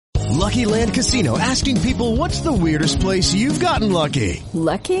Lucky Land Casino, asking people, what's the weirdest place you've gotten lucky?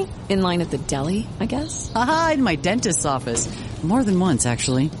 Lucky? In line at the deli, I guess? Aha, in my dentist's office. More than once,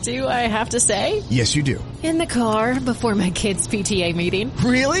 actually. Do I have to say? Yes, you do. In the car before my kids' PTA meeting.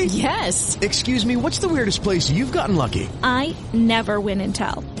 Really? Yes. Excuse me, what's the weirdest place you've gotten lucky? I never win and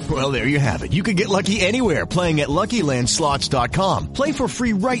tell. Well, there you have it. You can get lucky anywhere, playing at LuckyLandSlots.com. Play for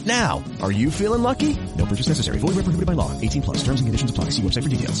free right now. Are you feeling lucky? No purchase necessary. Void where prohibited by law. 18 plus. Terms and conditions apply. See website for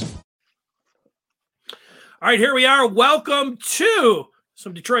details. All right, here we are. Welcome to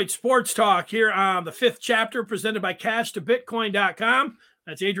some Detroit sports talk here on the Fifth chapter presented by CashToBitcoin.com.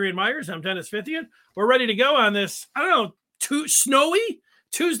 That's Adrian Myers. I'm Dennis Fithian. We're ready to go on this, I don't know, snowy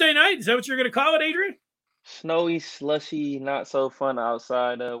Tuesday night. Is that what you're going to call it, Adrian? Snowy, slushy, not so fun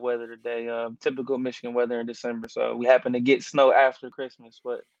outside weather today. Typical Michigan weather in December. So we happen to get snow after Christmas,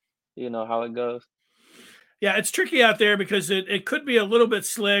 but you know how it goes. Yeah, it's tricky out there because it could be a little bit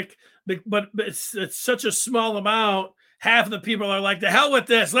slick, but it's such a small amount. Half of the people are like, the hell with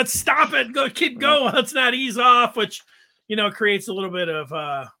this. Let's stop it. Keep going. Let's not ease off, which, creates a little bit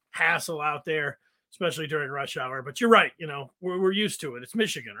of hassle out there, especially during rush hour. But you're right. We're used to it. It's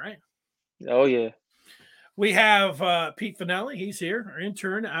Michigan, right? Oh, yeah. We have Pete Finelli. He's here, our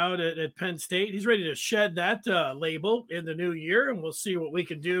intern out at Penn State. He's ready to shed that label in the new year, and we'll see what we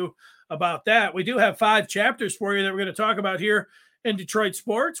can do about that. We do have 5 chapters for you that we're going to talk about here in Detroit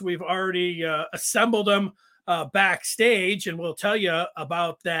sports. We've already assembled them backstage, and we'll tell you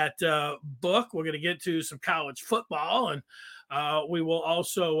about that book. We're going to get to some college football, and we will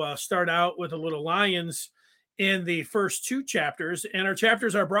also start out with a little Lions in the first 2 chapters. And our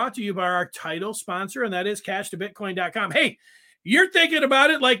chapters are brought to you by our title sponsor, and that is CashToBitcoin.com. Hey, you're thinking about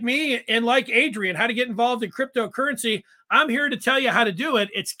it like me and like Adrian, how to get involved in cryptocurrency. I'm here to tell you how to do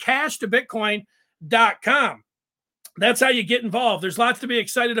it. It's CashToBitcoin.com. That's how you get involved. There's lots to be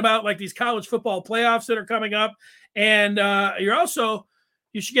excited about, like these college football playoffs that are coming up. And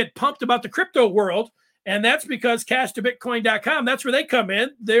you should get pumped about the crypto world. And that's because CashToBitcoin.com, that's where they come in.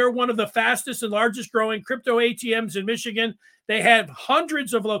 They're one of the fastest and largest growing crypto ATMs in Michigan. They have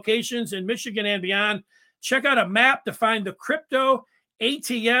hundreds of locations in Michigan and beyond. Check out a map to find the crypto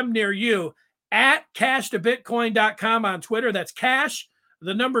ATM near you at CashToBitcoin.com on Twitter. That's cash,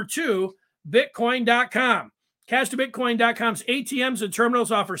 the number 2, Bitcoin.com. CashToBitcoin.com's ATMs and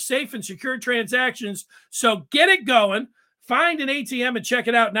terminals offer safe and secure transactions. So get it going. Find an ATM and check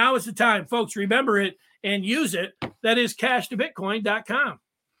it out. Now is the time, folks. Remember it and use it. That is CashToBitcoin.com.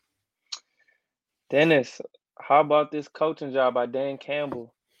 Dennis, how about this coaching job by Dan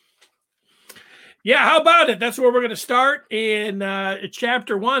Campbell? Yeah, how about it? That's where we're going to start in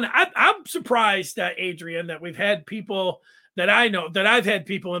chapter 1. I'm surprised, Adrian, that we've had people that I know, that I've had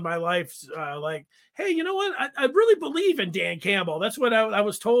people in my life like, hey, you know what? I really believe in Dan Campbell. That's what I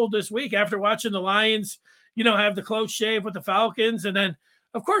was told this week after watching the Lions, have the close shave with the Falcons. And then,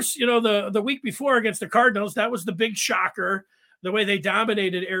 of course, the week before against the Cardinals, that was the big shocker, the way they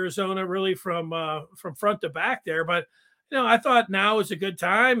dominated Arizona really from front to back there. But, I thought now is a good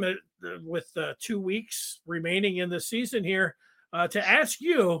time with 2 weeks remaining in the season here to ask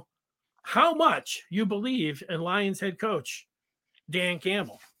you how much you believe in Lions head coach Dan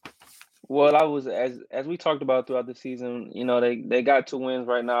Campbell. Well, I was as we talked about throughout the season, they got 2 wins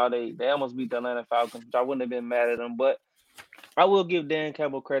right now. They almost beat the Atlanta Falcons, which I wouldn't have been mad at them. But I will give Dan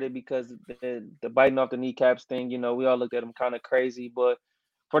Campbell credit because the biting off the kneecaps thing, we all looked at him kind of crazy. But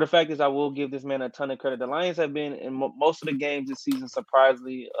for the fact is, I will give this man a ton of credit. The Lions have been in most of the games this season,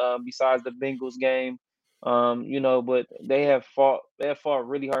 surprisingly, besides the Bengals game. But they have fought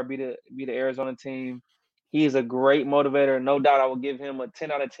really hard, beat the Arizona team. He is a great motivator. No doubt I will give him a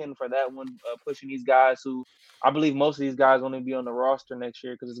 10 out of 10 for that one, pushing these guys who I believe most of these guys are going to be on the roster next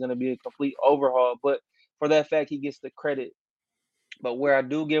year because it's going to be a complete overhaul. But for that fact, he gets the credit. But where I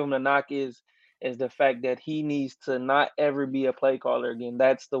do give him the knock is the fact that he needs to not ever be a play caller again.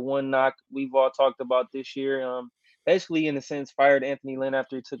 That's the one knock we've all talked about this year. Basically, in a sense, fired Anthony Lynn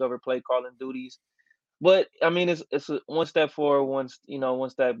after he took over play calling duties. But I mean, it's a one step forward, one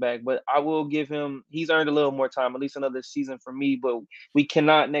step back. But I will give him; he's earned a little more time, at least another season for me. But we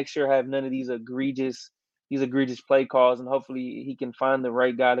cannot next year have none of these egregious play calls, and hopefully he can find the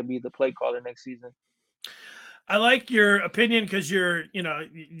right guy to be the play caller next season. I like your opinion because you're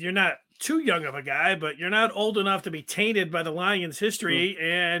not too young of a guy, but you're not old enough to be tainted by the Lions' history.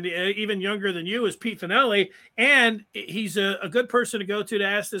 And even younger than you is Pete Finelli, and he's a good person to go to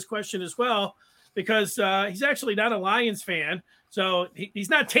ask this question as well. Because he's actually not a Lions fan. So he's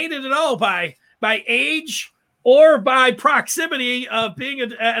not tainted at all by age or by proximity of being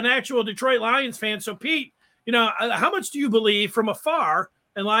an actual Detroit Lions fan. So, Pete, how much do you believe from afar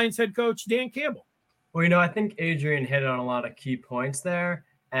and Lions head coach Dan Campbell? Well, I think Adrian hit on a lot of key points there.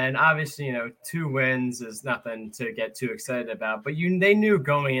 And obviously, 2 wins is nothing to get too excited about. But they knew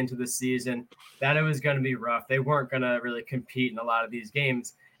going into the season that it was going to be rough. They weren't going to really compete in a lot of these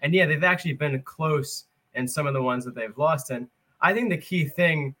games. And yeah, they've actually been close in some of the ones that they've lost in. I think the key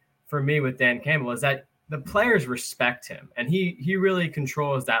thing for me with Dan Campbell is that the players respect him, and he really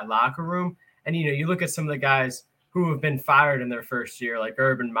controls that locker room. And, you look at some of the guys who have been fired in their first year, like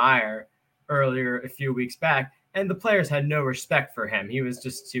Urban Meyer earlier a few weeks back, and the players had no respect for him. He was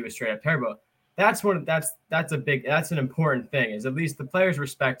straight up terrible. That's an important thing, is at least the players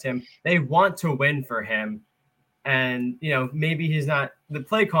respect him. They want to win for him. And, maybe he's not the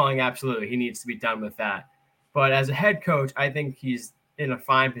play calling. Absolutely. He needs to be done with that. But as a head coach, I think he's in a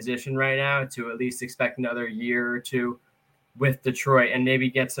fine position right now to at least expect another year or two with Detroit and maybe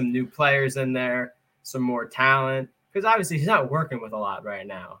get some new players in there, some more talent, because obviously he's not working with a lot right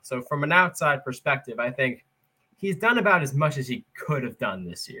now. So from an outside perspective, I think he's done about as much as he could have done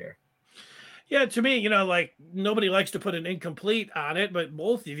this year. Yeah, to me, nobody likes to put an incomplete on it, but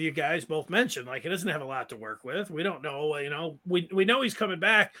both of you guys both mentioned, he doesn't have a lot to work with. We don't know, we know he's coming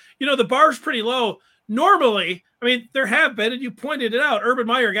back. The bar's pretty low. Normally, there have been, and you pointed it out, Urban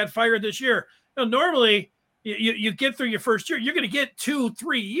Meyer got fired this year. Normally, you get through your first year, you're going to get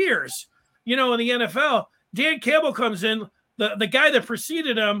 2-3 years, in the NFL. Dan Campbell comes in, the guy that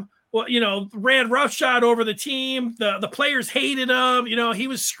preceded him, ran roughshod over the team. The players hated him. He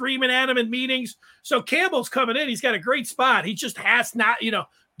was screaming at him in meetings. So Campbell's coming in. He's got a great spot. He just has not,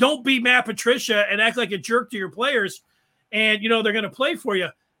 don't be Matt Patricia and act like a jerk to your players. And, they're going to play for you.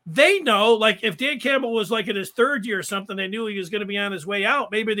 They know, if Dan Campbell was in his third year or something, they knew he was going to be on his way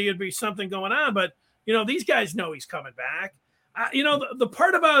out. Maybe there would be something going on. But, these guys know he's coming back. The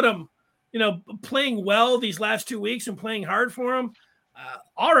part about him, playing well these last 2 weeks and playing hard for him,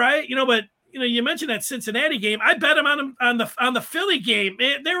 all right, but you mentioned that Cincinnati game. I bet him on the Philly game.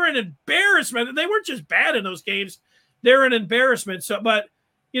 They were an embarrassment. They weren't just bad in those games; they're an embarrassment. So, but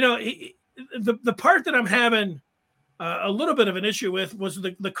the part that I'm having a little bit of an issue with was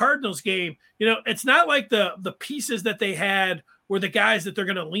the Cardinals game. It's not like the pieces that they had were the guys that they're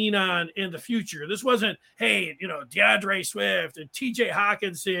going to lean on in the future. This wasn't, hey, DeAndre Swift and TJ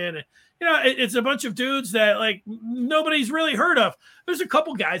Hawkinson. And, it's a bunch of dudes that nobody's really heard of. There's a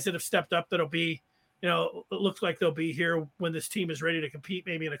couple guys that have stepped up that'll be, it looks like they'll be here when this team is ready to compete,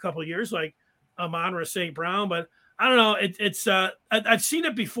 maybe in a couple of years, like Amon-Ra St. Brown. But I don't know. I've seen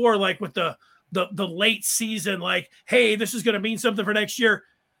it before, with the late season, hey, this is going to mean something for next year.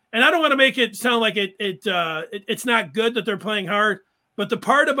 And I don't want to make it sound like it's not good that they're playing hard, but the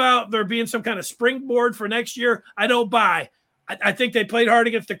part about there being some kind of springboard for next year, I don't buy. I think they played hard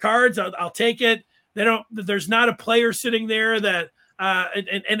against the Cards. I'll take it. There's not a player sitting there that,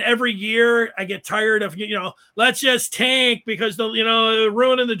 and every year I get tired of, let's just tank because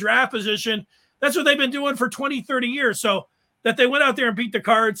ruining the draft position. That's what they've been doing for 20, 30 years. So that they went out there and beat the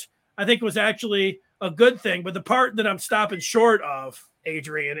Cards, I think was actually a good thing. But the part that I'm stopping short of,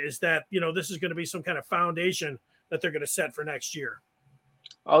 Adrian, is that, this is going to be some kind of foundation that they're going to set for next year.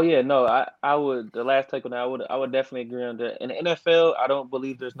 Oh yeah, no, I would. The last take on that, I would definitely agree on that. In the NFL, I don't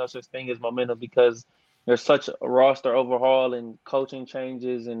believe there's no such thing as momentum because there's such a roster overhaul and coaching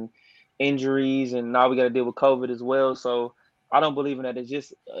changes and injuries, and now we got to deal with COVID as well. So I don't believe in that. It's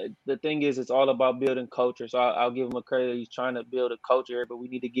just the thing is, it's all about building culture. So I'll give him a credit. He's trying to build a culture, but we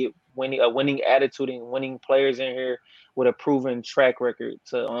need to get a winning attitude and winning players in here with a proven track record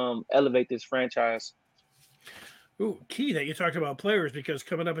to elevate this franchise. Ooh, key that you talked about players, because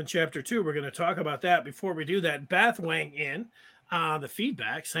coming up in chapter 2, we're going to talk about that. Before we do that, Beth weighing in the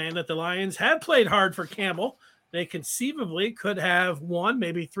feedback saying that the Lions have played hard for Campbell. They conceivably could have won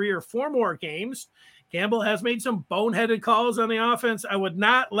maybe 3 or 4 more games. Campbell has made some boneheaded calls on the offense. I would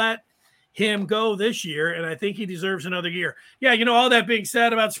not let him go this year, and I think he deserves another year. Yeah, all that being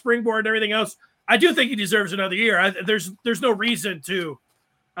said about springboard and everything else, I do think he deserves another year. There's no reason to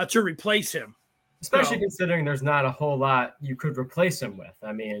replace him. Especially considering there's not a whole lot you could replace him with.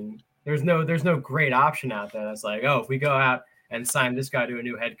 There's no great option out there that's like, if we go out and sign this guy to a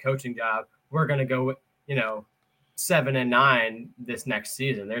new head coaching job, we're going to go, 7-9 this next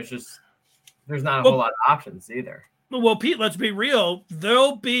season. There's not a whole lot of options either. Well, Pete, let's be real.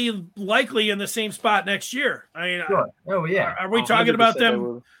 They'll be likely in the same spot next year. Sure. Oh yeah. Are we talking about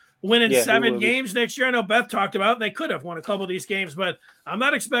them winning 7 games next year? I know Beth talked about they could have won a couple of these games, but I'm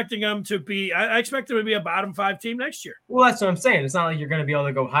not expecting them to be. I expect them to be a bottom 5 team next year. Well, that's what I'm saying. It's not like you're going to be able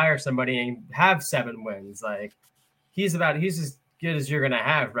to go hire somebody and have 7 wins. He's as good as you're going to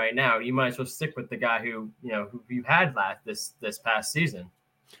have right now. You might as well stick with the guy who you had this past season.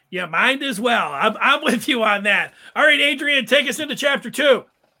 Yeah, mine as well. I'm with you on that. All right, Adrian, take us into chapter 2.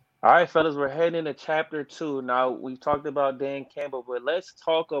 All right, fellas, we're heading into chapter 2. Now, we've talked about Dan Campbell, but let's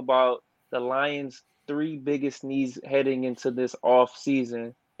talk about the Lions' 3 biggest needs heading into this off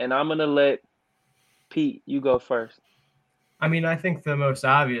season. And I'm going to let Pete, you go first. I mean, I think the most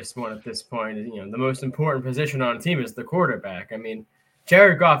obvious one at this point is, the most important position on a team is the quarterback. I mean,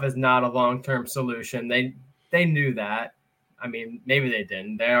 Jared Goff is not a long-term solution. They knew that. I mean, maybe they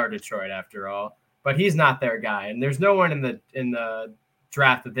didn't. They are Detroit after all, but he's not their guy. And there's no one in the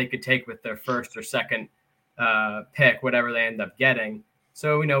draft that they could take with their first or second pick, whatever they end up getting.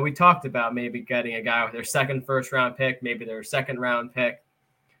 So, we talked about maybe getting a guy with their second first-round pick, maybe their second-round pick.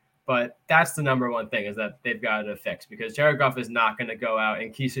 But that's the number one thing is that they've got to fix because Jared Goff is not going to go out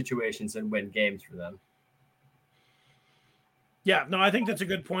in key situations and win games for them. Yeah, no, I think that's a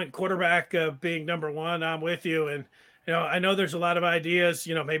good point. Quarterback being number one, I'm with you. And, I know there's a lot of ideas,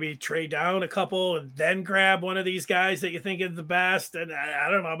 maybe trade down a couple and then grab one of these guys that you think is the best. And I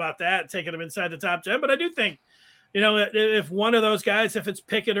don't know about that, taking them inside the top 10. But I do think, if one of those guys, if it's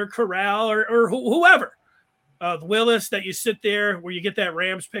Pickett or Corral or whoever, Willis, that you sit there where you get that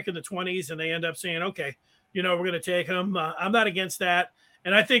Rams pick in the 20s and they end up saying, okay, we're going to take him. I'm not against that.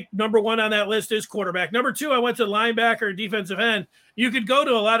 And I think number one on that list is quarterback. Number 2, I went to linebacker, defensive end. You could go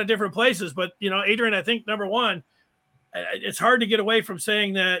to a lot of different places, but, Adrian, I think number 1, it's hard to get away from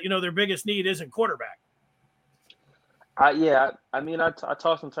saying that, their biggest need isn't quarterback. I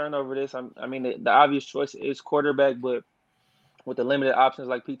tossed and turned over this. The obvious choice is quarterback, but with the limited options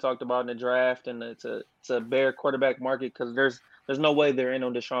like Pete talked about in the draft, and it's a bare quarterback market because there's no way they're in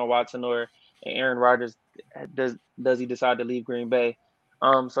on Deshaun Watson or Aaron Rodgers. Does he decide to leave Green Bay?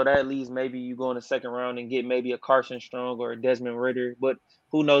 So that leaves maybe you go in the second round and get maybe a Carson Strong or a Desmond Ridder, but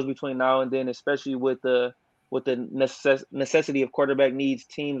who knows between now and then, especially with the necessity of quarterback needs,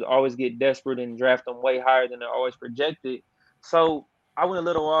 teams always get desperate and draft them way higher than they're always projected. So I went a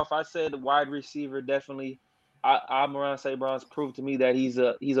little off. I said wide receiver definitely. Amon-Ra St. Brown's proved to me that he's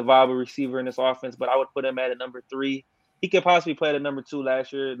a viable receiver in this offense, but I would put him at a number 3. He could possibly play at a number 2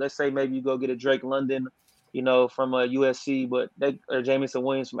 last year. Let's say maybe you go get a Drake London, from USC, or Jamison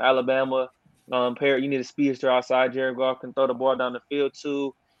Williams from Alabama. You need a speedster outside. Jared Goff can throw the ball down the field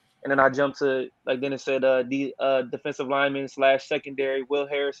too. And then I jumped to, like Dennis said, the defensive lineman / secondary. Will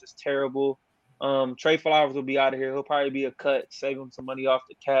Harris is terrible. Trey Flowers will be out of here. He'll probably be a cut, save him some money off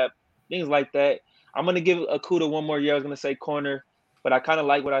the cap, things like that. I'm going to give Okudah one more year. I was going to say corner, but I kind of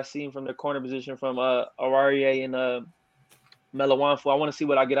like what I've seen from the corner position from Aurarie and Melawanfu. I want to see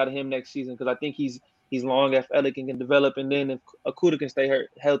what I get out of him next season because I think he's long, athletic, and can develop. And then if Okudah can stay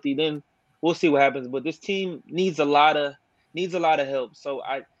healthy, then we'll see what happens. But this team needs a lot of help. So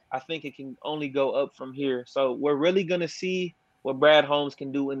I think it can only go up from here. So we're really going to see what Brad Holmes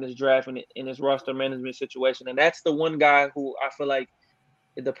can do in this draft and in this roster management situation. And that's the one guy who I feel like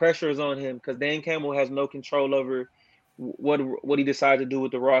the pressure is on him because Dan Campbell has no control over what he decides to do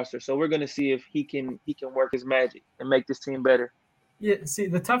with the roster. So we're going to see if he can work his magic and make this team better. Yeah, see,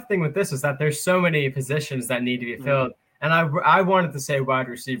 the tough thing with this is that there's so many positions that need to be filled. And I wanted to say wide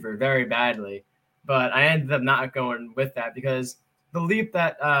receiver very badly, but I ended up not going with that because the leap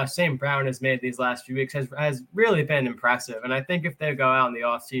that St. Brown has made these last few weeks has really been impressive. And I think if they go out in the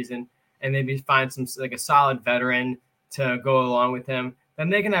offseason and maybe find a solid veteran to go along with him, then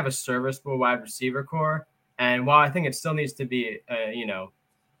they can have a serviceable wide receiver core. And while I think it still needs to be,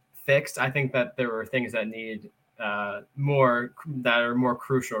 fixed, I think that there were things that need more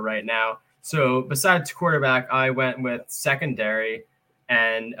crucial right now. So besides quarterback, I went with secondary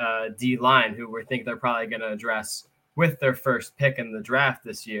and D-line, who we think they're probably going to address with their first pick in the draft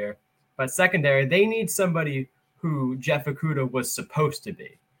this year. But secondary, they need somebody who Jeff Okudah was supposed to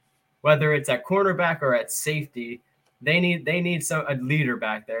be. Whether it's at cornerback or at safety, they need a leader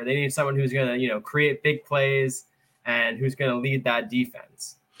back there. They need someone who's going to, create big plays and who's going to lead that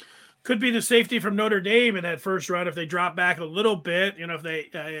defense. Could be the safety from Notre Dame in that first round if they drop back a little bit,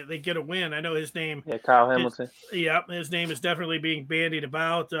 if they get a win. I know his name. Yeah, Kyle Hamilton. His name is definitely being bandied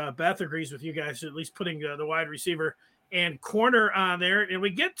about. Beth agrees with you guys, at least putting the wide receiver and corner on there. And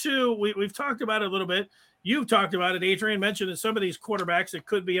we've talked about it a little bit. You've talked about it, Adrian, mentioned that some of these quarterbacks that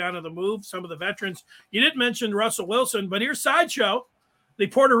could be on the move, some of the veterans. You didn't mention Russell Wilson, but here's Sideshow, the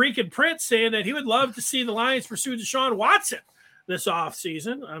Puerto Rican prince, saying that he would love to see the Lions pursue Deshaun Watson this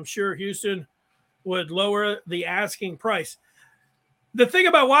offseason. I'm sure Houston would lower the asking price. The thing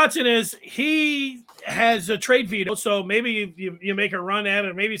about Watson is he has a trade veto, so maybe you make a run at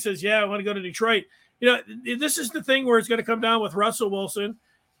it. Maybe he says, yeah, I want to go to Detroit. This is the thing where it's going to come down with Russell Wilson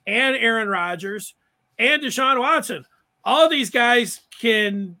and Aaron Rodgers and Deshaun Watson. all these guys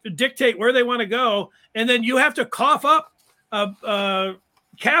can dictate where they want to go, and then you have to cough up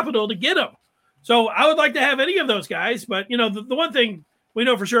capital to get them. So I would like to have any of those guys, but the one thing we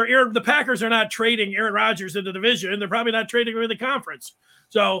know for sure, the Packers are not trading Aaron Rodgers in the division. They're probably not trading him in the conference.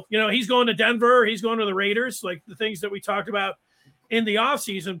 So, he's going to Denver. He's going to the Raiders, like the things that we talked about in the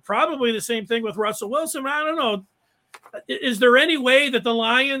offseason. Probably the same thing with Russell Wilson. I don't know. Is there any way that the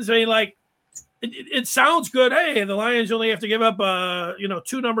Lions, it sounds good. Hey, the Lions only have to give up,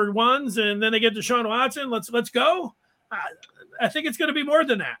 2 number ones, and then they get Deshaun Watson. Let's go. I think it's going to be more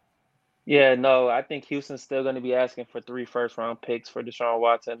than that. Yeah, no, I think Houston's still going to be asking for 3 first-round picks for Deshaun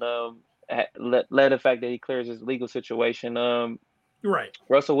Watson. Let the fact that he clears his legal situation. Right.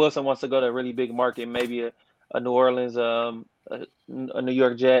 Russell Wilson wants to go to a really big market, maybe a New Orleans, a New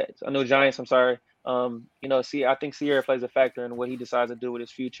York Jets, a New Giants. I'm sorry. I think Sierra plays a factor in what he decides to do with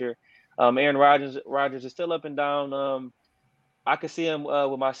his future. Aaron Rodgers is still up and down. I could see him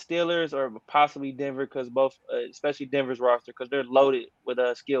with my Steelers or possibly Denver, because both, especially Denver's roster, because they're loaded with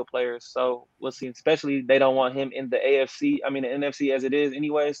skilled players. So we'll see. Especially they don't want him in the NFC as it is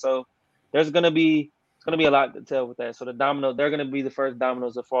anyway. So it's going to be a lot to tell with that. So they're going to be the first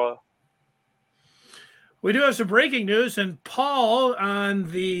dominoes to fall. We do have some breaking news, and Paul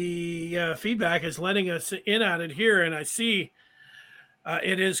on the feedback is letting us in on it here, and I see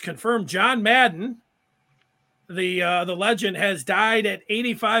it is confirmed. John Madden, the legend, has died at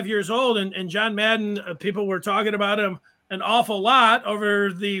 85 years old, and John Madden, people were talking about him an awful lot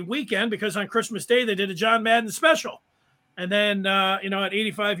over the weekend because on Christmas Day they did a John Madden special, and then at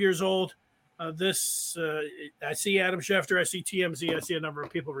 85 years old, I see Adam Schefter, I see TMZ, I see a number of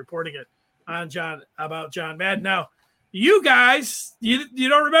people reporting it about John Madden. Now, you guys, you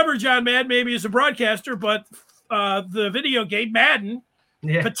don't remember John Madden maybe as a broadcaster, but the video game Madden,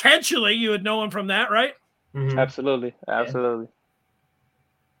 potentially you would know him from that, right? Mm-hmm. Absolutely.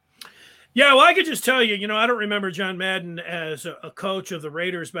 Yeah, well, I could just tell you, I don't remember John Madden as a coach of the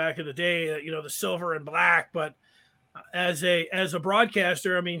Raiders back in the day, the silver and black, but as a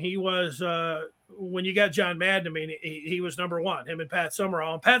broadcaster, he was when you got John Madden, he was number one, him and Pat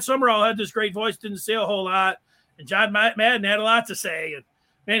Summerall. And Pat Summerall had this great voice, didn't say a whole lot, and John Madden had a lot to say. And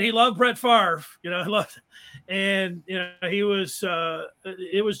man, he loved Brett Favre, he was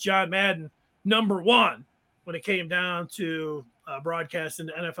it was John Madden number one when it came down to broadcasting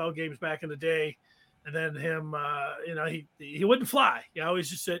the NFL games back in the day. And then him, he wouldn't fly. He always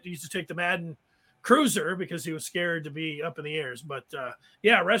just said he used to take the Madden cruiser because he was scared to be up in the airs. But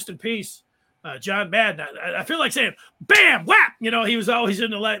rest in peace, John Madden. I feel like saying bam whap, he was always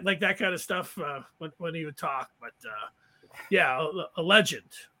into like that kind of stuff when he would talk. But a legend,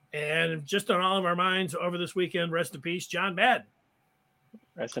 and just on all of our minds over this weekend, rest in peace, John Madden.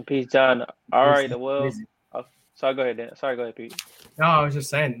 Rest in pease, John. All right, well, sorry, go ahead, Dan. Sorry, go ahead, Pete. No, I was just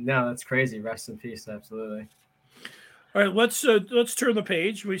saying, no, that's crazy. Rest in peace, absolutely. All right, let's turn the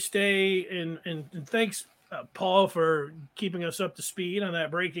page. We stay in, and thanks, Paul, for keeping us up to speed on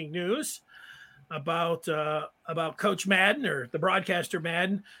that breaking news about Coach Madden, or the broadcaster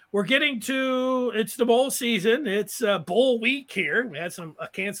Madden. We're getting to, it's the bowl season. It's bowl week here. We had a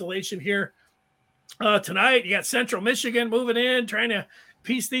cancellation here tonight. You got Central Michigan moving in, trying to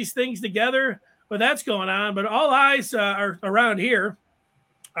piece these things together, but that's going on. But all eyes are around here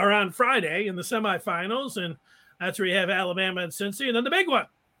are on Friday in the semifinals, and that's where you have Alabama and Cincy, and then the big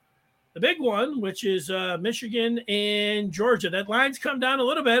one, which is Michigan and Georgia. That line's come down a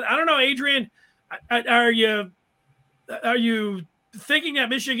little bit. I don't know, Adrian, are you thinking that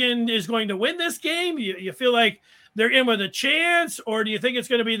Michigan is going to win this game? You feel like they're in with a chance, or do you think it's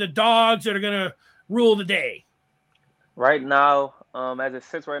going to be the dogs that are going to rule the day? Right now, as it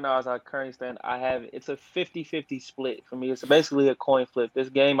sits right now, as I currently stand, it's a 50-50 split for me. It's basically a coin flip. This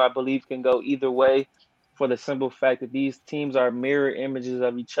game, I believe, can go either way, for the simple fact that these teams are mirror images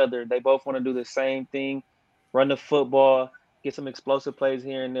of each other. They both want to do the same thing, run the football, get some explosive plays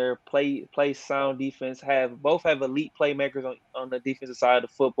here and there, play sound defense, both have elite playmakers on the defensive side of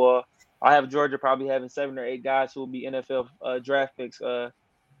the football. I have Georgia probably having 7 or 8 guys who will be NFL draft picks in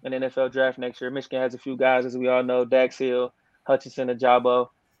the NFL draft next year. Michigan has a few guys, as we all know, Dax Hill, Hutchinson, Ajabo.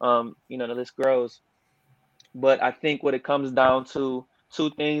 The list grows. But I think what it comes down to, 2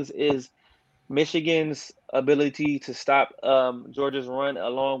 things, is Michigan's ability to stop Georgia's run,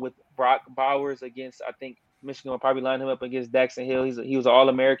 along with Brock Bowers against, I think Michigan will probably line him up against Daxton Hill. He was an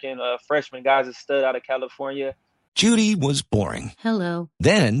All-American freshman, guys, a stud out of California. Judy was boring. Hello.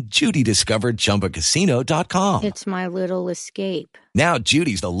 Then Judy discovered ChumbaCasino.com. It's my little escape. Now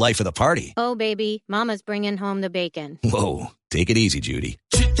Judy's the life of the party. Oh, baby, mama's bringing home the bacon. Whoa, take it easy, Judy.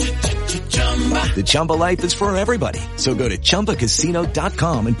 The Chumba life is for everybody. So go to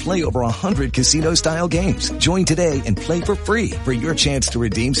ChumbaCasino.com and play over 100 casino-style games. Join today and play for free for your chance to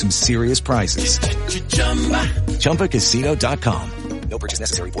redeem some serious prizes. ChumbaCasino.com. No purchase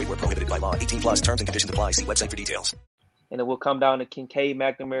necessary. Void where prohibited by law. 18 plus terms and conditions apply. See website for details. And it will come down to Kincaid,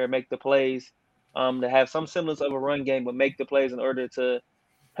 McNamara make the plays to have some semblance of a run game, but make the plays in order to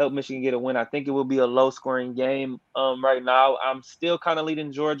help Michigan get a win. I think it will be a low-scoring game. Right now, I'm still kind of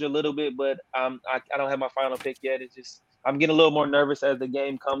leading Georgia a little bit, but I don't have my final pick yet. It's just I'm getting a little more nervous as the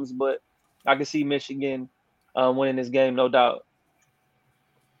game comes, but I can see Michigan winning this game, no doubt.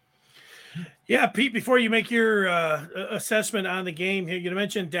 Yeah, Pete, before you make your assessment on the game here, you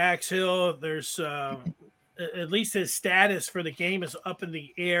mentioned Dax Hill. There's at least his status for the game is up in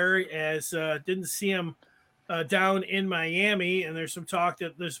the air, as didn't see him down in Miami, and there's some talk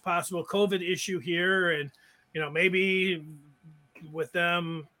that there's a possible COVID issue here, and maybe with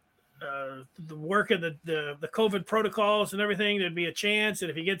them the work of the COVID protocols and everything, there'd be a chance that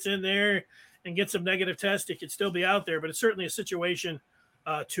if he gets in there and gets some negative tests, he could still be out there. But it's certainly a situation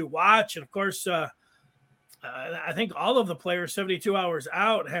to watch, and of course I think all of the players 72 hours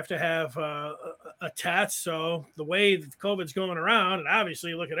out have to have a test. So the way that COVID's going around, and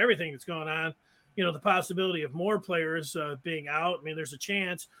obviously look at everything that's going on, the possibility of more players being out. I mean, there's a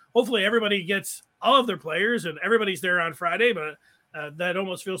chance. Hopefully everybody gets all of their players and everybody's there on Friday, but that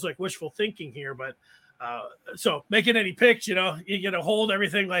almost feels like wishful thinking here. But so making any picks, you got to hold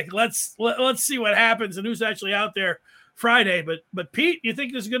everything like let's see what happens and who's actually out there Friday. But Pete, you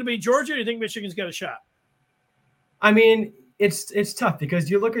think this is going to be Georgia? Or do you think Michigan's got a shot? I mean, it's tough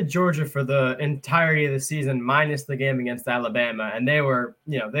because you look at Georgia for the entirety of the season, minus the game against Alabama, and they were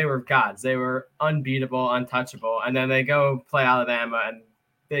gods. They were unbeatable, untouchable, and then they go play Alabama and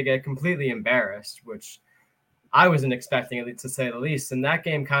they get completely embarrassed, which I wasn't expecting, to say the least. And that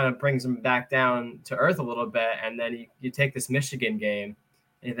game kind of brings them back down to earth a little bit. And then you take this Michigan game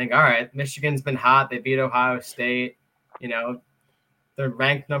and you think, all right, Michigan's been hot. They beat Ohio State. They're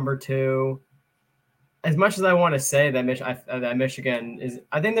ranked number 2. As much as I want to say that Michigan is,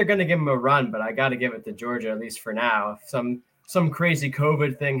 I think they're going to give them a run, but I got to give it to Georgia, at least for now. If some crazy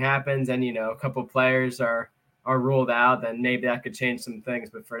COVID thing happens and, a couple players are ruled out, then maybe that could change some things.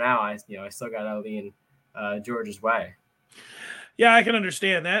 But for now, I still got to lean Georgia's way. Yeah, I can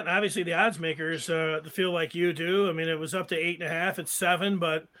understand that. And obviously the odds makers feel like you do. I mean, it was up to 8.5. It's 7,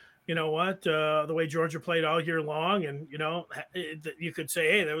 but you know what? The way Georgia played all year long, and you could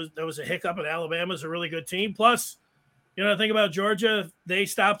say, hey, there was a hiccup, and Alabama's a really good team. Plus, think about Georgia, they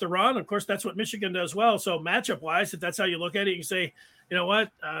stopped the run. Of course, that's what Michigan does well. So matchup wise, if that's how you look at it, you can say,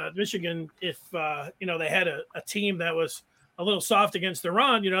 Michigan, if they had a team that was a little soft against the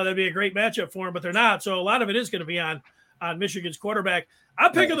run, that'd be a great matchup for them, but they're not. So a lot of it is going to be on Michigan's quarterback.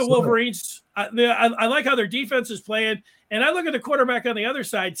 I'm picking the Wolverines. I like how their defense is playing. And I look at the quarterback on the other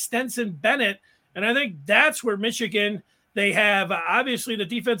side, Stetson Bennett, and I think that's where Michigan, they have obviously the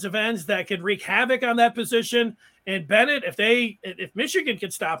defensive ends that can wreak havoc on that position. And Bennett, if Michigan can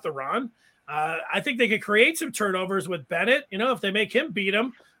stop the run, I think they could create some turnovers with Bennett, if they make him beat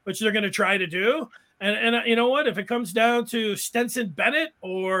them, which they're going to try to do. And you know what? If it comes down to Stetson Bennett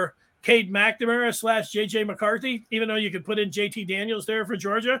or Cade McNamara / J.J. McCarthy, even though you could put in J.T. Daniels there for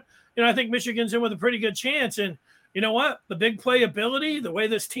Georgia, I think Michigan's in with a pretty good chance. And you know what? The big playability, the way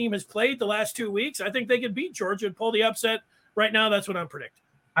this team has played the last 2 weeks, I think they could beat Georgia and pull the upset. Right now, that's what I'm predicting.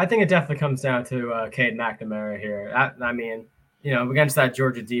 I think it definitely comes down to Cade McNamara here. I mean, against that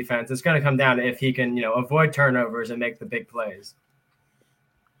Georgia defense, it's going to come down to if he can, avoid turnovers and make the big plays.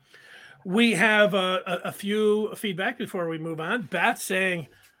 We have a few feedback before we move on. Beth saying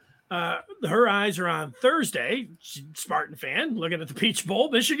her eyes are on Thursday. Spartan fan, looking at the Peach Bowl.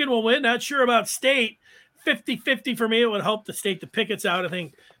 Michigan will win. Not sure about State. 50-50 for me. It would help the State the Pickett's out. I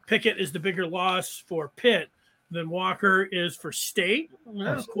think Pickett is the bigger loss for Pitt than Walker is for State.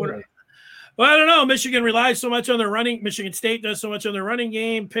 Well, I don't know. Michigan relies so much on their running. Michigan State does so much on their running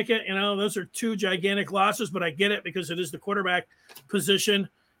game. Pickett, those are 2 gigantic losses, but I get it because it is the quarterback position.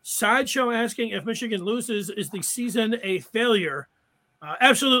 Sideshow asking if Michigan loses, is the season a failure?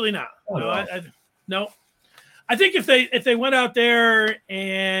 Absolutely not. No. I think if they went out there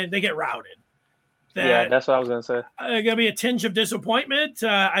and they get routed, that's what I was going to say. Going to be a tinge of disappointment.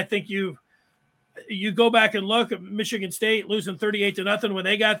 I think you go back and look at Michigan State losing 38-0 when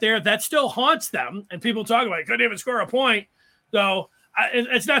they got there. That still haunts them, and people talk about it. Couldn't even score a point. So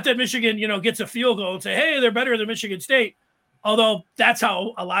it's not that Michigan, gets a field goal and say, hey, they're better than Michigan State. Although that's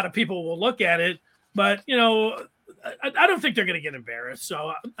how a lot of people will look at it. But, I don't think they're going to get embarrassed.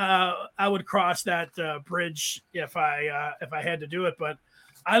 So I would cross that bridge if I had to do it. But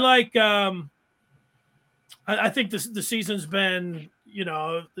I like. I think the season's been,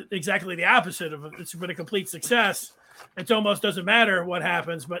 exactly the opposite of it. It's been a complete success. It almost doesn't matter what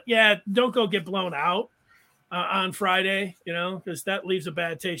happens, but yeah, don't go get blown out on Friday, because that leaves a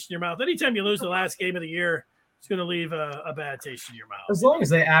bad taste in your mouth. Anytime you lose the last game of the year, it's going to leave a bad taste in your mouth. As long as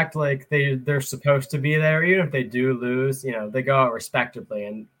they act like they're supposed to be there, even if they do lose, they go out respectably,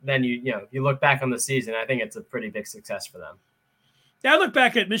 and then you look back on the season. I think it's a pretty big success for them. Yeah, I look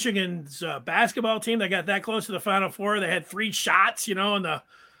back at Michigan's basketball team. They got that close to the Final Four. They had 3 shots, in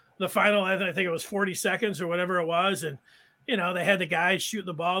the final. I think it was 40 seconds or whatever it was, and they had the guys shoot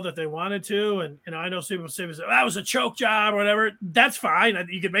the ball that they wanted to. And I know people say that was a choke job or whatever. That's fine.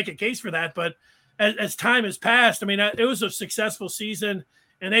 You could make a case for that, but as time has passed, I mean, it was a successful season,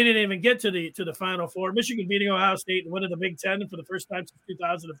 and they didn't even get to the Final Four. Michigan beating Ohio State and winning the Big Ten for the first time since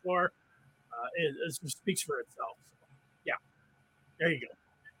 2004 it speaks for itself. So, yeah. There you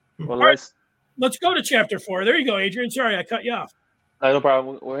go. Well, let's go to chapter 4. There you go, Adrian. Sorry, I cut you off. No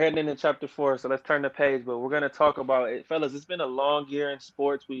problem. We're heading into chapter 4, so let's turn the page. But we're going to talk about it, fellas. It's been a long year in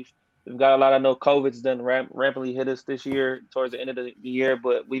sports. We've got a lot. I know COVID's done rampantly hit us this year towards the end of the year,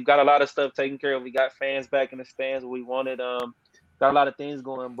 but we've got a lot of stuff taken care of. We got fans back in the stands. We wanted. Got a lot of things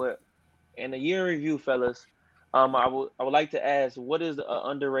going. But in the year in review, fellas, I would like to ask, what is an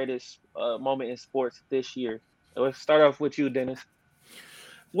underrated moment in sports this year? Let's start off with you, Dennis.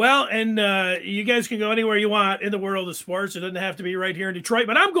 Well, and you guys can go anywhere you want in the world of sports. It doesn't have to be right here in Detroit,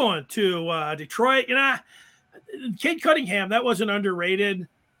 but I'm going to Detroit. Cade Cunningham, that wasn't underrated.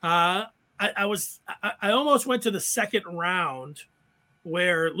 I almost went to the second round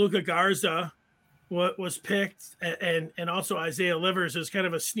where Luka Garza was picked, and also Isaiah Livers is kind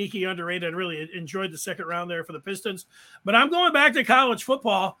of a sneaky underrated. I really enjoyed the second round there for the Pistons. But I'm going back to college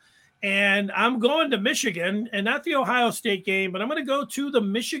football. And I'm going to Michigan, and not the Ohio State game, but I'm going to go to the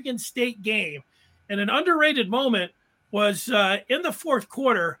Michigan State game. And an underrated moment was in the fourth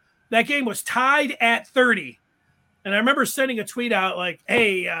quarter. That game was tied at 30. And I remember sending a tweet out like,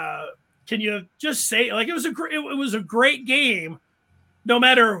 hey, can you just say, like, it was a great game no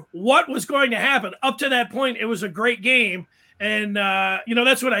matter what was going to happen. Up to that point, it was a great game. And,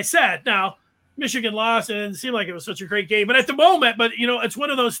 that's what I said. Now, Michigan lost, and it didn't seem like it was such a great game. But at the moment, it's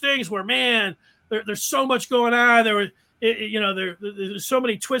one of those things where, man, there's so much going on. There's so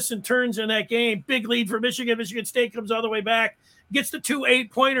many twists and turns in that game. Big lead for Michigan. Michigan State comes all the way back, gets the 2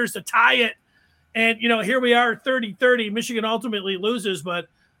 8-pointers to tie it. And, here we are, 30-30. Michigan ultimately loses. But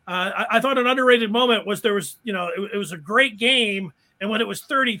I thought an underrated moment was it was a great game. And when it was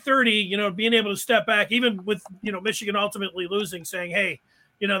 30-30, being able to step back, even with, Michigan ultimately losing, saying, hey,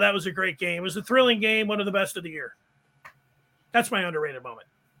 that was a great game. It was a thrilling game, one of the best of the year. That's my underrated moment.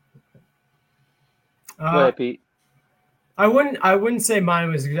 Go ahead, Pete. I wouldn't say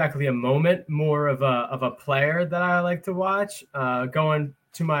mine was exactly a moment, more of a player that I like to watch. Going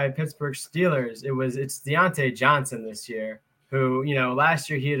to my Pittsburgh Steelers, it's Deontay Johnson this year, who, last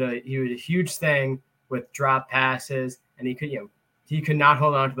year he had a huge thing with drop passes, and he could not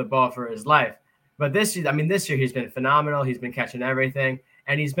hold on to the ball for his life. But this year he's been phenomenal. He's been catching everything.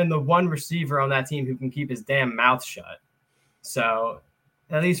 And he's been the one receiver on that team who can keep his damn mouth shut. So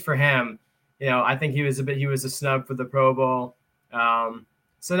at least for him, I think he was a snub for the Pro Bowl.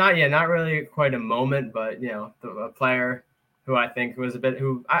 So not really quite a moment, but a player who I think was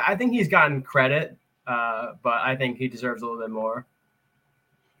I think he's gotten credit, but I think he deserves a little bit more.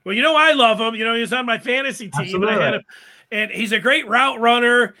 Well, I love him. He's on my fantasy team. Absolutely. And I had him, and he's a great route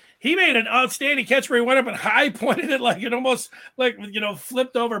runner. He made an outstanding catch where he went up and high pointed it like it almost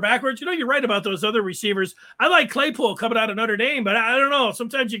flipped over backwards. You're right about those other receivers. I like Claypool coming out of Notre Dame, but I don't know.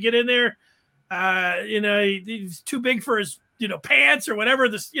 Sometimes you get in there, he's too big for his pants or whatever.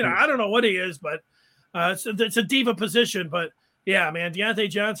 I don't know what he is, but it's a diva position. But yeah, man,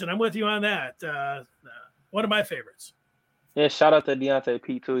 Deontay Johnson, I'm with you on that. One of my favorites. Yeah, shout out to Deontay,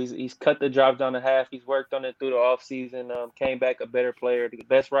 Pete, too. He's cut the drops down to half. He's worked on it through the offseason, came back a better player, the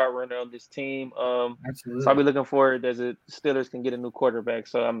best route runner on this team. Absolutely. So I'll be looking forward as the Steelers can get a new quarterback.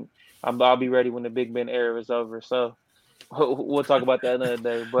 So I'll be ready when the Big Ben era is over. So we'll talk about that another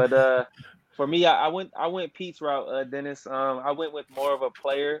day. But for me, I went Pete's route, Dennis. I went with more of a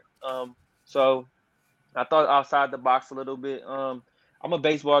player. So I thought outside the box a little bit. I'm a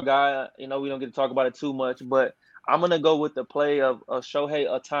baseball guy. We don't get to talk about it too much, but I'm going to go with the play of Shohei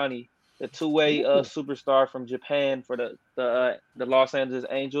Ohtani, the two-way superstar from Japan for the Los Angeles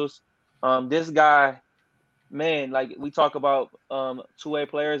Angels. This guy, man, like we talk about two-way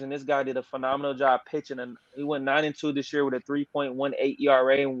players, and this guy did a phenomenal job pitching. And he went 9-2 this year with a 3.18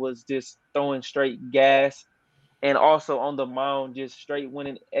 ERA and was just throwing straight gas. and also on the mound, just straight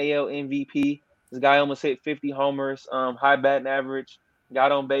winning AL MVP. This guy almost hit 50 homers, high batting average,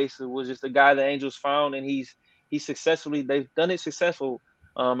 got on base. It was just the guy the Angels found, and they've done it successful.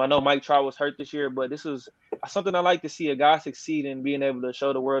 I know Mike Trout was hurt this year, but this is something I like to see, a guy succeed and being able to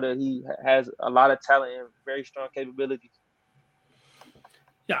show the world that he has a lot of talent and very strong capabilities.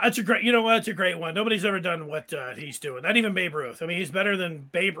 Yeah, that's a great. You know what? It's a great one. Nobody's ever done what he's doing. Not even Babe Ruth. I mean, he's better than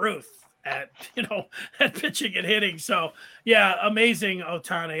Babe Ruth at at pitching and hitting. So yeah, amazing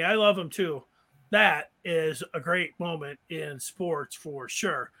Ohtani. I love him too. That is a great moment in sports for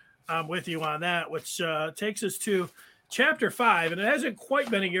sure. I'm with you on that, which takes us to Chapter 5, and it hasn't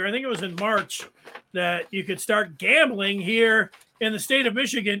quite been a year. I think it was in March that you could start gambling here in the state of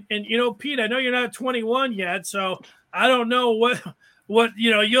Michigan. And, Pete, I know you're not 21 yet, so I don't know what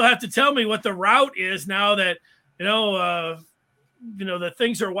you'll have to tell me what the route is now that, the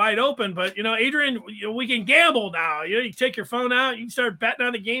things are wide open. But, Adrian, we can gamble now. You take your phone out. You can start betting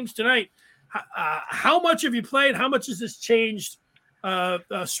on the games tonight. How much have you played? How much has this changed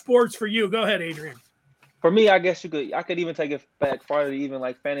sports for you? Go ahead, Adrian. For me, I guess I could even take it back farther, even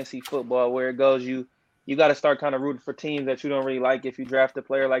like fantasy football, where it goes, you got to start kind of rooting for teams that you don't really like. If you draft a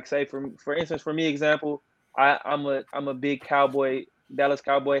player, like say for instance, for me, example, I'm a big Dallas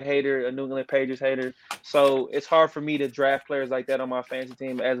Cowboy hater, a New England Patriots hater. So it's hard for me to draft players like that on my fantasy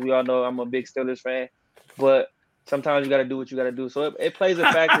team. As we all know, I'm a big Steelers fan, but sometimes you got to do what you got to do. So it plays a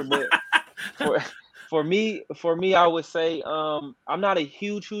factor, but For me, I would say I'm not a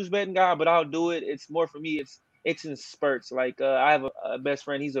huge betting guy, but I'll do it. It's more for me. It's in spurts. Like I have a best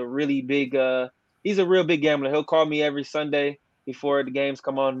friend. He's a really big. He's a real big gambler. He'll call me every Sunday before the games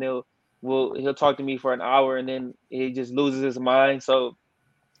come on. He'll talk to me for an hour, and then he just loses his mind. So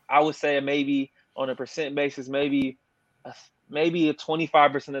I would say maybe on a percent basis, maybe a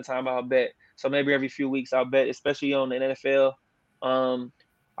 25% of the time I'll bet. So maybe every few weeks I'll bet, especially on the NFL.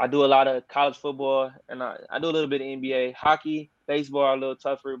 I do a lot of college football, and I do a little bit of NBA, hockey, baseball are a little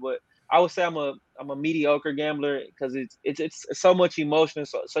tougher. But I would say I'm a mediocre gambler because it's so much emotion,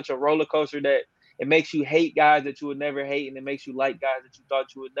 such a roller coaster that it makes you hate guys that you would never hate, and it makes you like guys that you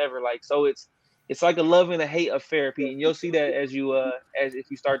thought you would never like. So it's like a love and a hate affair, Pete, and you'll see that as if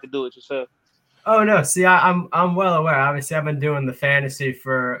you start to do it yourself. Oh no, see, I'm well aware. Obviously, I've been doing the fantasy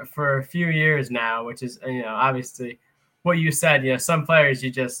for a few years now, which is obviously what you said. Some players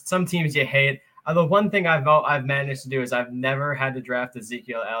some teams you hate. The one thing I've managed to do is I've never had to draft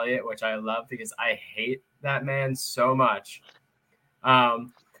Ezekiel Elliott, which I love because I hate that man so much.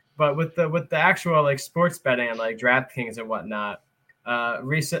 But with the actual like sports betting and like DraftKings and whatnot,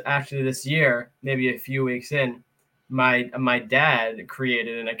 actually this year, maybe a few weeks in, my dad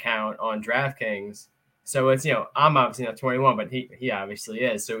created an account on DraftKings. So it's I'm obviously not 21, but he obviously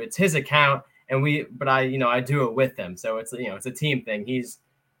is. So it's his account. And I do it with him. So it's, it's a team thing. He's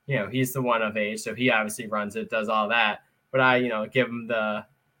the one of age. So he obviously runs it, does all that. But I, give him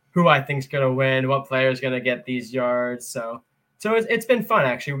who I think's going to win, what player's going to get these yards. So it's been fun,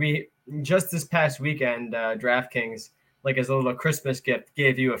 actually. We just this past weekend, DraftKings, like as a little Christmas gift,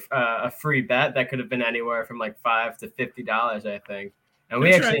 gave you a free bet that could have been anywhere from like $5 to $50, I think. And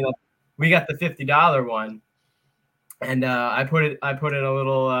we got the $50 one. And I put in a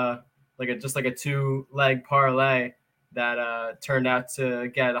little, like a 2-leg parlay that turned out to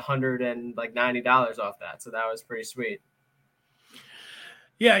get $190 off that. So that was pretty sweet.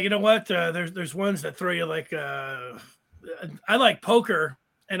 Yeah, you know what? There's ones that throw you like I like poker,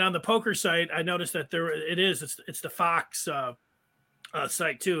 and on the poker site, I noticed that it's the Fox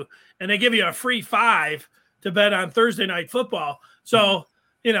site too, and they give you a free $5 to bet on Thursday Night Football. So.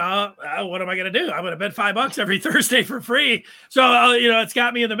 What am I going to do? I'm going to bet $5 every Thursday for free. So, it's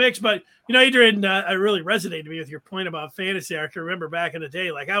got me in the mix. But, Adrian, I really resonated with your point about fantasy. I can remember back in the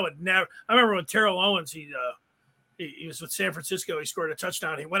day, like I remember when Terrell Owens, he was with San Francisco. He scored a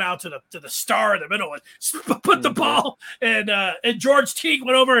touchdown. He went out to the star in the middle and put the ball. And George Teague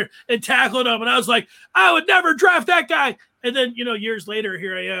went over and tackled him. And I was like, I would never draft that guy. And then, years later,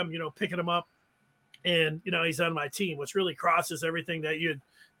 here I am, picking him up. And, he's on my team, which really crosses everything that you'd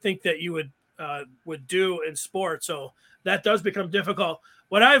think that you would do in sports. So that does become difficult.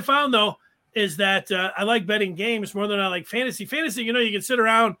 What I've found, though, is that I like betting games more than I like fantasy. Fantasy, you can sit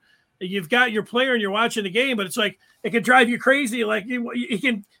around, you've got your player and you're watching the game, but it's like it can drive you crazy. Like he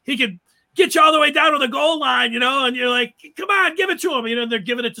can get you all the way down to the goal line, and you're like, come on, give it to him. They're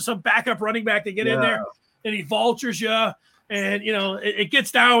giving it to some backup running back to get in there, and he vultures you. And, it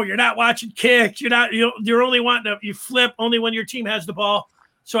gets down where you're not watching kicks. You're only wanting you flip only when your team has the ball.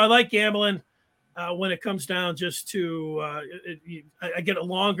 So I like gambling when it comes down just to I get a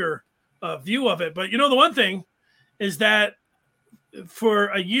longer view of it. But, the one thing is that for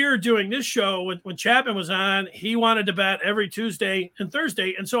a year doing this show, when Chapman was on, he wanted to bet every Tuesday and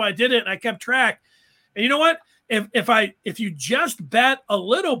Thursday. And so I did it and I kept track. And you know what? If you just bet a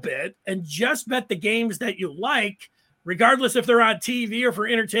little bit and just bet the games that you like, regardless if they're on TV or for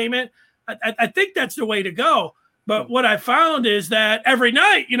entertainment, I think that's the way to go. But what I found is that every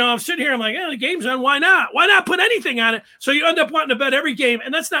night, I'm sitting here, I'm like, the game's on. Why not? Why not put anything on it? So you end up wanting to bet every game,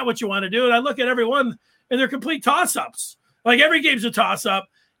 and that's not what you want to do. And I look at everyone, and they're complete toss-ups. Like every game's a toss-up.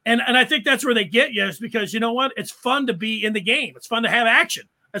 And I think that's where they get you, is because you know what? It's fun to be in the game. It's fun to have action.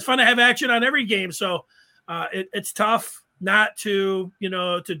 It's fun to have action on every game. So it's tough not to,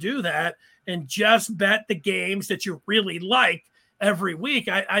 to do that and just bet the games that you really like every week.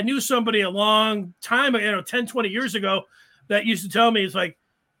 I knew somebody a long time, 10, 20 years ago that used to tell me, it's like,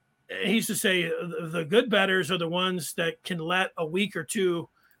 he used to say the good bettors are the ones that can let a week or two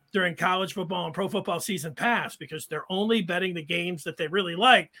during college football and pro football season pass because they're only betting the games that they really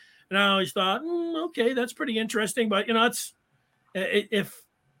like. And I always thought, okay, that's pretty interesting. But, if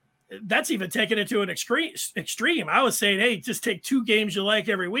that's even taking it to an extreme, I was saying, hey, just take 2 games you like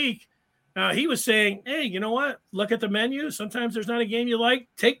every week. He was saying, hey, you know what? Look at the menu. Sometimes there's not a game you like.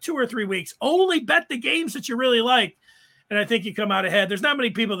 Take 2 or 3 weeks. Only bet the games that you really like. And I think you come out ahead. There's not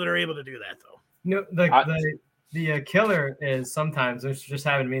many people that are able to do that, though. No, the killer is sometimes, this just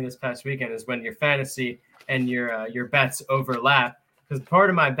happened to me this past weekend, is when your fantasy and your bets overlap. Because part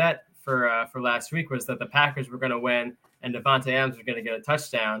of my bet for last week was that the Packers were going to win and Devontae Adams was going to get a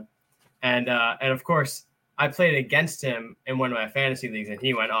touchdown. And of course, I played against him in one of my fantasy leagues, and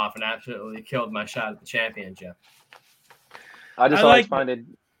he went off and absolutely killed my shot at the championship. I just always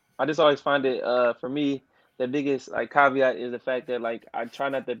find it for me, the biggest caveat is the fact that I try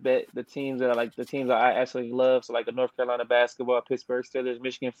not to bet the teams that are the teams that I actually love. So the North Carolina basketball, Pittsburgh Steelers,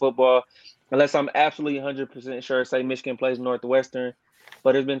 Michigan football, unless I'm absolutely 100% sure. Say Michigan plays Northwestern,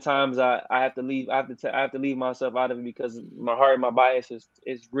 but there's been times I have to leave. I have to leave myself out of it because my heart and my bias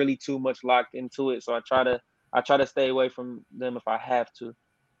is really too much locked into it. So I try to stay away from them if I have to.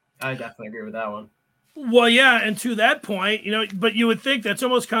 I definitely agree with that one. Well, yeah, and to that point, but you would think that's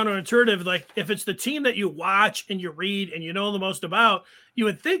almost counterintuitive. Like if it's the team that you watch and you read and you know the most about, you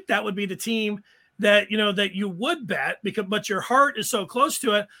would think that would be the team that that you would bet but your heart is so close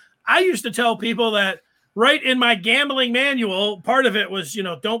to it. I used to tell people that right in my gambling manual, part of it was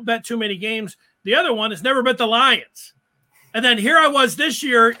don't bet too many games. The other one is never bet the Lions. And then here I was this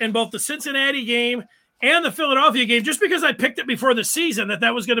year in both the Cincinnati game and the Philadelphia game, just because I picked it before the season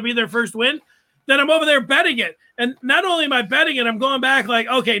that was going to be their first win. Then I'm over there betting it. And not only am I betting it, I'm going back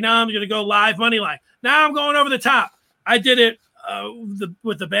okay, now I'm going to go live money line. Now I'm going over the top. I did it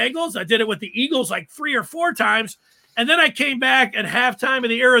with the Bengals. I did it with the Eagles 3 or 4 times. And then I came back at halftime of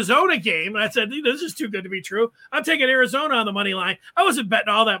the Arizona game. And I said, this is too good to be true. I'm taking Arizona on the money line. I wasn't betting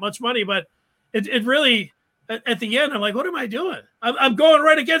all that much money, but it really, at the end, I'm like, what am I doing? I'm going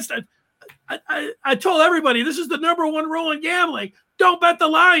right against it. I told everybody, this is the number 1 rule in gambling. Don't bet the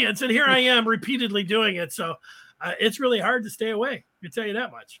Lions. And here I am repeatedly doing it. So it's really hard to stay away. I can tell you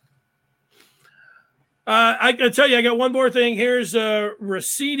that much. I can tell you, I got one more thing. Here's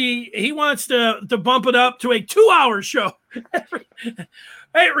Raciti. He wants to bump it up to a 2-hour show.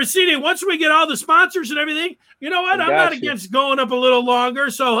 Hey, Raciti, once we get all the sponsors and everything, you know what? I'm not against going up a little longer.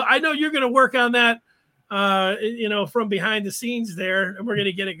 So I know you're going to work on that, from behind the scenes there. And we're going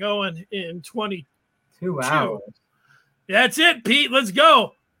to get it going in 22 hours. That's it, Pete. Let's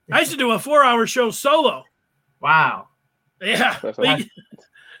go. I used to do a 4-hour show solo. Wow. Yeah.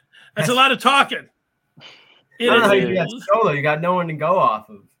 That's a lot of talking. I don't know how you got solo. You got no one to go off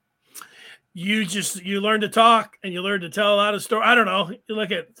of. You learn to talk and you learn to tell a lot of stories. I don't know.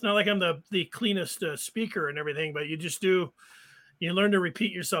 It's not like I'm the cleanest speaker and everything, but you learn to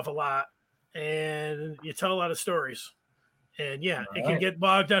repeat yourself a lot and you tell a lot of stories. And yeah, it can get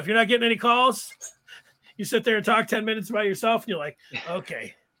bogged down. If you're not getting any calls, you sit there and talk 10 minutes by yourself and you're like,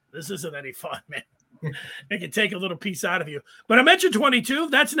 okay, this isn't any fun, man. It can take a little piece out of you. But I mentioned 22.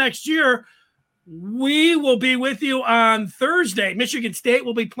 That's next year. We will be with you on Thursday. Michigan State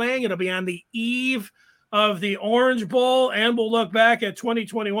will be playing. It'll be on the eve of the Orange Bowl, and we'll look back at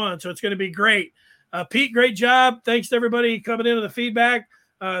 2021. So it's going to be great. Pete, great job. Thanks to everybody coming into the feedback.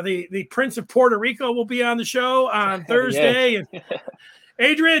 The Prince of Puerto Rico will be on the show on Thursday. And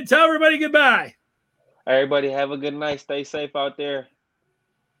Adrian, tell everybody goodbye. Everybody have a good night. Stay safe out there.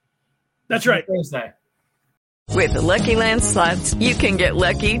 That's right. Thursday. With the Lucky Land Slots, you can get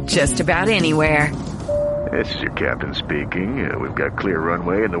lucky just about anywhere. This is your captain speaking. We've got clear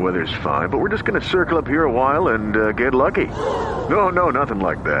runway and the weather's fine, but we're just going to circle up here a while and get lucky. No, nothing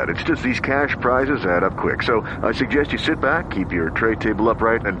like that. It's just these cash prizes add up quick. So I suggest you sit back, keep your tray table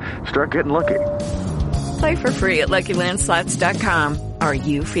upright, and start getting lucky. Play for free at LuckyLandSlots.com. Are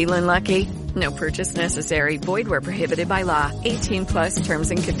you feeling lucky? No purchase necessary. Void where prohibited by law. 18+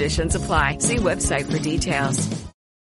 terms and conditions apply. See website for details.